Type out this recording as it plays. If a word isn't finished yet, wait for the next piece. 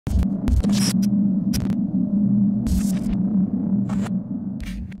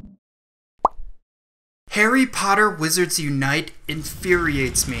Harry Potter Wizards Unite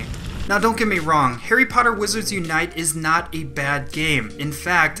infuriates me. Now don't get me wrong, Harry Potter Wizards Unite is not a bad game. In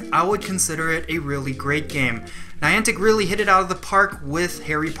fact, I would consider it a really great game. Niantic really hit it out of the park with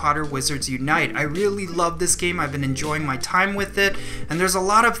Harry Potter Wizards Unite. I really love this game, I've been enjoying my time with it, and there's a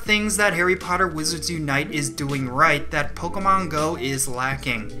lot of things that Harry Potter Wizards Unite is doing right that Pokémon GO is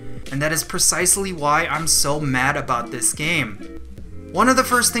lacking. And that is precisely why I'm so mad about this game. One of the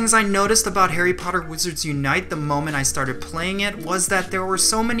first things I noticed about Harry Potter Wizards Unite the moment I started playing it was that there were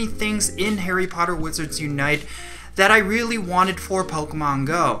so many things in Harry Potter Wizards Unite that I really wanted for Pokémon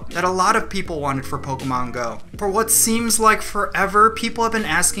GO, that a lot of people wanted for Pokémon GO. For what seems like forever, people have been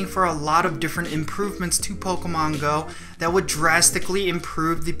asking for a lot of different improvements to Pokémon GO that would drastically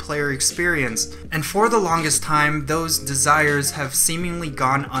improve the player experience. And for the longest time, those desires have seemingly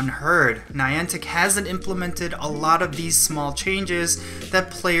gone unheard. Niantic hasn't implemented a lot of these small changes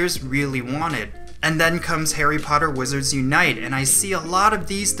that players really wanted. And then comes Harry Potter Wizards Unite, and I see a lot of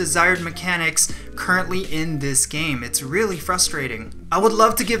these desired mechanics currently in this game. It's really frustrating. I would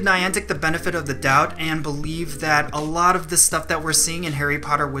love to give Niantic the benefit of the doubt and believe that a lot of the stuff that we're seeing in Harry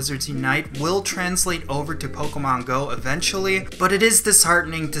Potter Wizards Unite will translate over to Pokémon GO eventually, but it is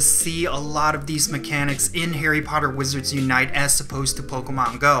disheartening to see a lot of these mechanics in Harry Potter Wizards Unite as opposed to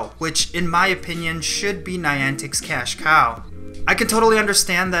Pokémon GO, which in my opinion should be Niantic's cash cow. I can totally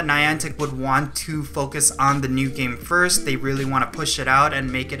understand that Niantic would want to focus on the new game first. They really want to push it out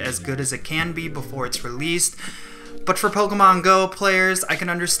and make it as good as it can be before it's released. But for Pokémon GO players, I can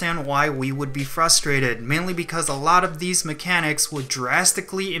understand why we would be frustrated, mainly because a lot of these mechanics would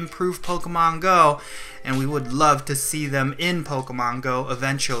drastically improve Pokémon GO, and we would love to see them in Pokémon GO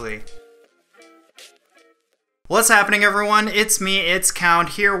eventually. What's happening, everyone? It's me, it's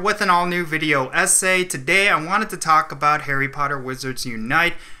Count, here with an all-new video essay. Today I wanted to talk about Harry Potter Wizards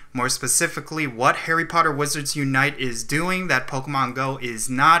Unite, more specifically what Harry Potter Wizards Unite is doing that Pokemon GO is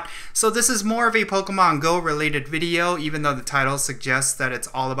not. So this is more of a Pokemon GO related video, even though the title suggests that it's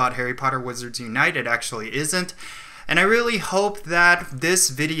all about Harry Potter Wizards Unite, it actually isn't. And I really hope that this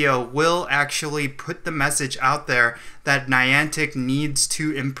video will actually put the message out there that Niantic needs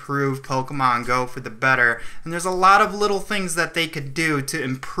to improve Pokemon GO for the better. And there's a lot of little things that they could do to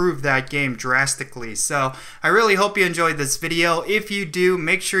improve that game drastically. So I really hope you enjoyed this video. If you do,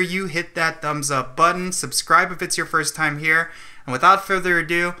 make sure you hit that thumbs up button, subscribe if it's your first time here. And without further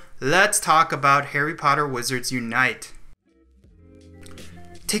ado, let's talk about Harry Potter Wizards Unite.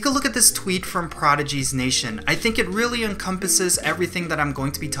 Take a look at this tweet from Prodigy's Nation. I think it really encompasses everything that I'm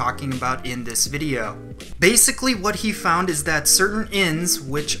going to be talking about in this video. Basically, what he found is that certain inns,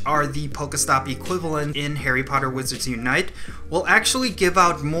 which are the Pokestop equivalent in Harry Potter Wizards Unite, will actually give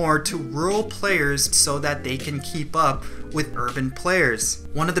out more to rural players so that they can keep up with urban players.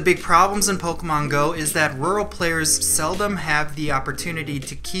 One of the big problems in Pokemon GO is that rural players seldom have the opportunity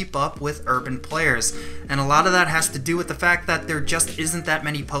to keep up with urban players, and a lot of that has to do with the fact that there just isn't that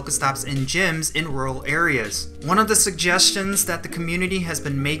many Pokestops and gyms in rural areas. One of the suggestions that the community has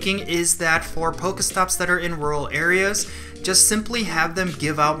been making is that for Pokestops that are in rural areas, just simply have them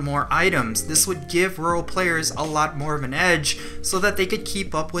give out more items. This would give rural players a lot more of an edge so that they could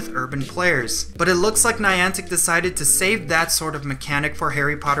keep up with urban players. But it looks like Niantic decided to save that sort of mechanic for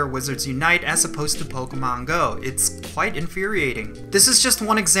Harry Potter Wizards Unite as opposed to Pokemon GO. It's quite infuriating. This is just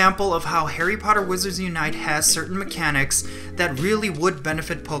one example of how Harry Potter Wizards Unite has certain mechanics that really would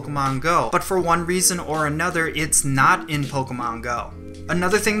benefit Pokemon GO, but for one reason or another, it's not in Pokemon GO.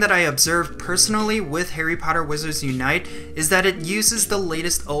 Another thing that I observed personally with Harry Potter Wizards Unite is that it uses the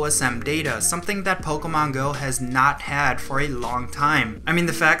latest OSM data, something that Pokemon GO has not had for a long time. I mean,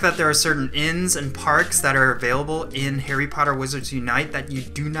 the fact that there are certain inns and parks that are available in Harry Potter Wizards Unite that you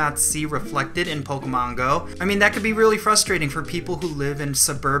do not see reflected in Pokemon GO, I mean, that could be really frustrating for people who live in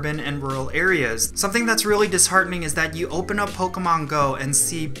suburban and rural areas. Something that's really disheartening is that you open up Pokemon GO and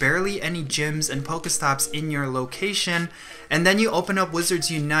see barely any gyms and Pokestops in your location, and then you open up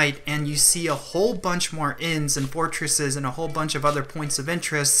Wizards Unite and you see a whole bunch more inns and fortresses and a whole bunch of other points of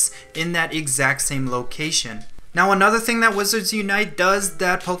interest in that exact same location. Now, another thing that Wizards Unite does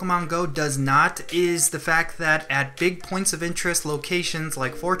that Pokemon GO does not is the fact that at big points of interest locations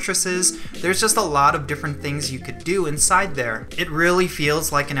like fortresses, there's just a lot of different things you could do inside there. It really feels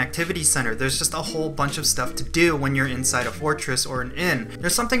like an activity center. There's just a whole bunch of stuff to do when you're inside a fortress or an inn.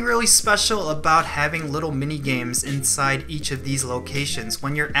 There's something really special about having little mini games inside each of these locations.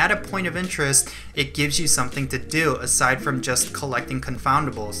 When you're at a point of interest, it gives you something to do aside from just collecting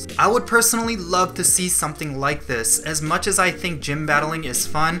confoundables. I would personally love to see something like like this. As much as I think gym battling is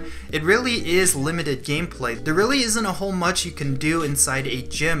fun, it really is limited gameplay. There really isn't a whole much you can do inside a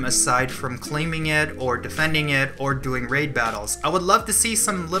gym aside from claiming it or defending it or doing raid battles. I would love to see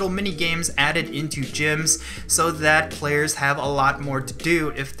some little mini games added into gyms so that players have a lot more to do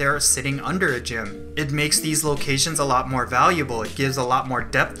if they're sitting under a gym. It makes these locations a lot more valuable. It gives a lot more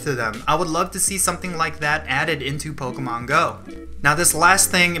depth to them. I would love to see something like that added into Pokémon GO. Now this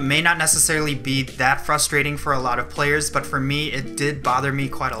last thing may not necessarily be that frustrating for a lot of players, but for me it did bother me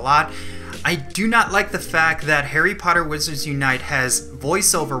quite a lot. I do not like the fact that Harry Potter Wizards Unite has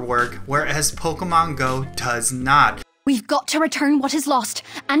voiceover work, whereas Pokémon GO does not. We've got to return what is lost,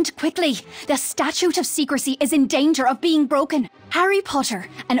 and quickly. The Statute of Secrecy is in danger of being broken. Harry Potter,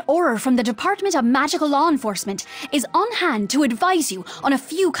 an Auror from the Department of Magical Law Enforcement, is on hand to advise you on a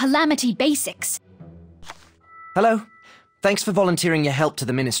few Calamity basics. Hello. Thanks for volunteering your help to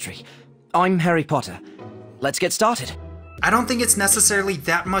the Ministry. I'm Harry Potter. Let's get started. I don't think it's necessarily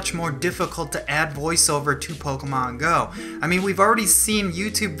that much more difficult to add voiceover to Pokémon GO. I mean, we've already seen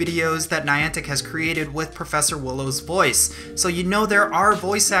YouTube videos that Niantic has created with Professor Willow's voice, so you know there are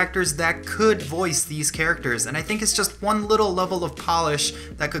voice actors that could voice these characters, and I think it's just one little level of polish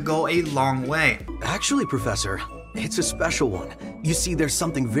that could go a long way. Actually, Professor, it's a special one. You see, there's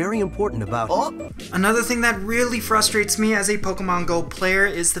something very important about... Oh! Another thing that really frustrates me as a Pokémon GO player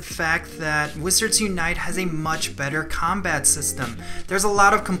is the fact that Wizards Unite has a much better combat system. There's a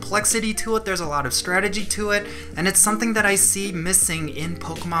lot of complexity to it, there's a lot of strategy to it, and it's something that I see missing in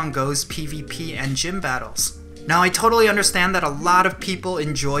Pokémon GO's PvP and gym battles. Now, I totally understand that a lot of people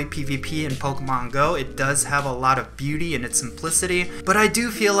enjoy PvP in Pokémon GO. It does have a lot of beauty in its simplicity, but I do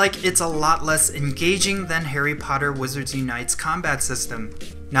feel like it's a lot less engaging than Harry Potter Wizards Unite's combat system.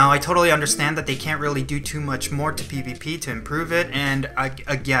 Now, I totally understand that they can't really do too much more to PvP to improve it, and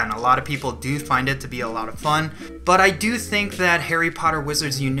again, a lot of people do find it to be a lot of fun, but I do think that Harry Potter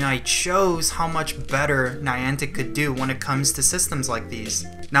Wizards Unite shows how much better Niantic could do when it comes to systems like these.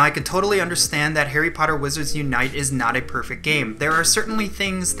 Now, I could totally understand that Harry Potter Wizards Unite is not a perfect game. There are certainly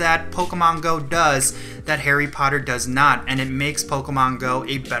things that Pokémon GO does that Harry Potter does not, and it makes Pokémon GO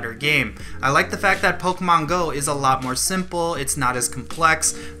a better game. I like the fact that Pokémon GO is a lot more simple, it's not as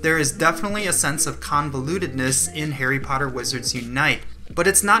complex. There is definitely a sense of convolutedness in Harry Potter Wizards Unite. But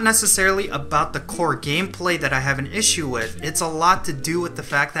it's not necessarily about the core gameplay that I have an issue with. It's a lot to do with the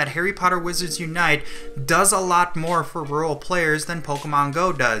fact that Harry Potter Wizards Unite does a lot more for rural players than Pokémon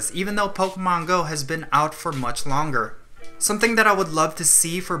GO does, even though Pokémon GO has been out for much longer. Something that I would love to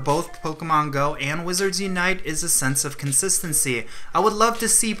see for both Pokémon GO and Wizards Unite is a sense of consistency. I would love to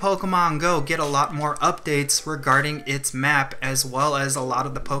see Pokémon GO get a lot more updates regarding its map as well as a lot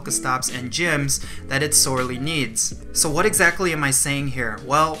of the Pokestops and gyms that it sorely needs. So what exactly am I saying here?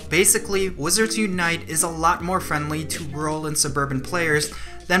 Well, basically, Wizards Unite is a lot more friendly to rural and suburban players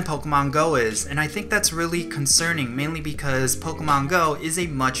than Pokémon GO is, and I think that's really concerning, mainly because Pokémon GO is a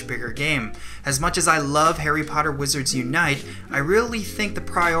much bigger game. As much as I love Harry Potter Wizards Unite, I really think the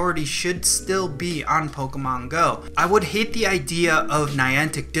priority should still be on Pokémon GO. I would hate the idea of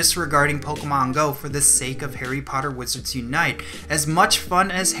Niantic disregarding Pokémon GO for the sake of Harry Potter Wizards Unite. As much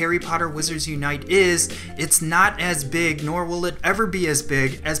fun as Harry Potter Wizards Unite is, it's not as big, nor will it ever be as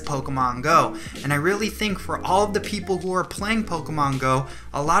big as Pokémon GO. And I really think for all of the people who are playing Pokémon GO,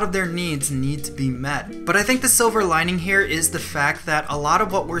 a lot of their needs need to be met. But I think the silver lining here is the fact that a lot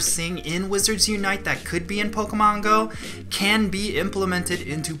of what we're seeing in Wizards Unite that could be in Pokémon GO can be implemented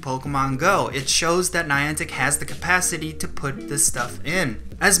into Pokémon GO. It shows that Niantic has the capacity to put this stuff in.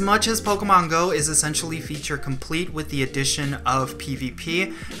 As much as Pokémon GO is essentially feature complete with the addition of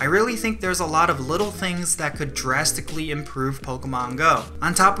PvP, I really think there's a lot of little things that could drastically improve Pokémon GO.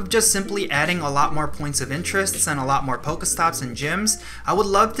 On top of just simply adding a lot more points of interest and a lot more Pokestops and gyms, I would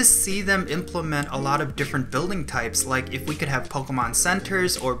love to see them implement a lot of different building types, like if we could have Pokemon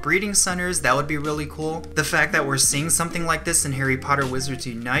centers or breeding centers, that would be really cool. The fact that we're seeing something like this in Harry Potter Wizards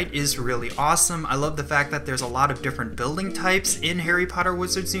Unite is really awesome. I love the fact that there's a lot of different building types in Harry Potter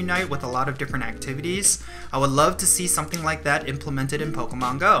Wizards Unite with a lot of different activities. I would love to see something like that implemented in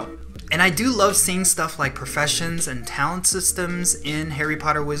Pokemon GO. And I do love seeing stuff like professions and talent systems in Harry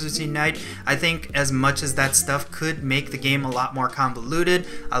Potter Wizards Unite. I think as much as that stuff could make the game a lot more convoluted,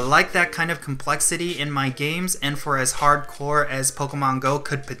 I like that kind of complexity in my games, and for as hardcore as Pokemon GO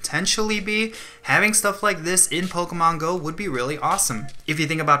could potentially be, having stuff like this in Pokemon GO would be really awesome. If you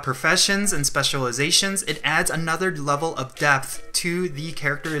think about professions and specializations, it adds another level of depth to the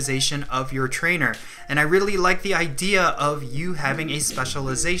characterization of your trainer. And I really like the idea of you having a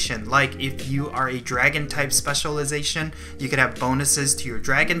specialization. Like like if you are a dragon type specialization, you could have bonuses to your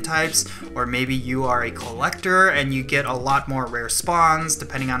dragon types, or maybe you are a collector and you get a lot more rare spawns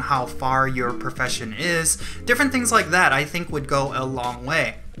depending on how far your profession is. Different things like that I think would go a long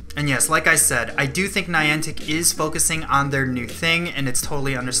way. And yes, like I said, I do think Niantic is focusing on their new thing, and it's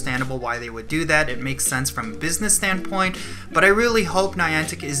totally understandable why they would do that. It makes sense from a business standpoint, but I really hope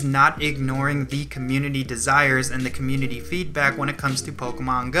Niantic is not ignoring the community desires and the community feedback when it comes to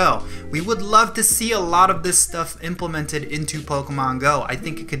Pokemon Go. We would love to see a lot of this stuff implemented into Pokemon Go. I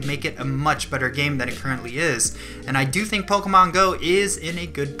think it could make it a much better game than it currently is, and I do think Pokemon Go is in a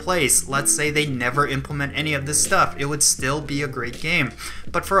good place. Let's say they never implement any of this stuff, it would still be a great game.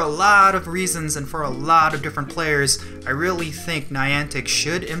 But for a lot of reasons and for a lot of different players, I really think Niantic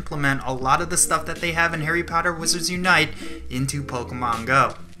should implement a lot of the stuff that they have in Harry Potter Wizards Unite into Pokemon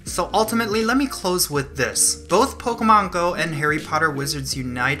Go. So ultimately, let me close with this. Both Pokemon Go and Harry Potter Wizards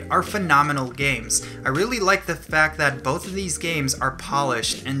Unite are phenomenal games. I really like the fact that both of these games are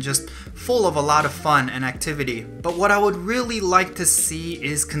polished and just full of a lot of fun and activity. But what I would really like to see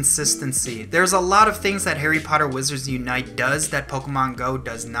is consistency. There's a lot of things that Harry Potter Wizards Unite does that Pokemon Go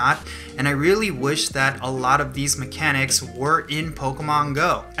does not, and I really wish that a lot of these mechanics were in Pokemon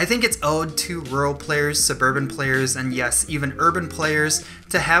Go. I think it's owed to rural players, suburban players, and yes, even urban players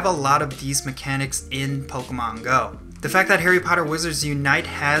to have a lot of these mechanics in Pokemon Go. The fact that Harry Potter Wizards Unite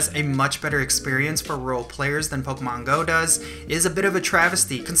has a much better experience for rural players than Pokemon Go does is a bit of a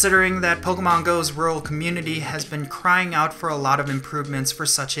travesty, considering that Pokemon Go's rural community has been crying out for a lot of improvements for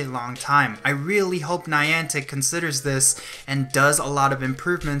such a long time. I really hope Niantic considers this and does a lot of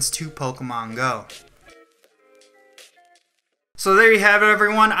improvements to Pokemon Go. So there you have it,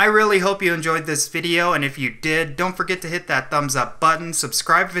 everyone. I really hope you enjoyed this video, and if you did, don't forget to hit that thumbs up button,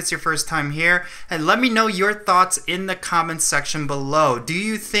 subscribe if it's your first time here, and let me know your thoughts in the comments section below. Do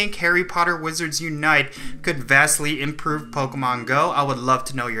you think Harry Potter Wizards Unite could vastly improve Pokemon Go? I would love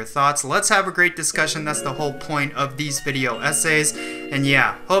to know your thoughts. Let's have a great discussion. That's the whole point of these video essays. And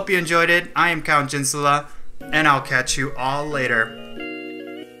yeah, hope you enjoyed it. I am Count Jinsula, and I'll catch you all later.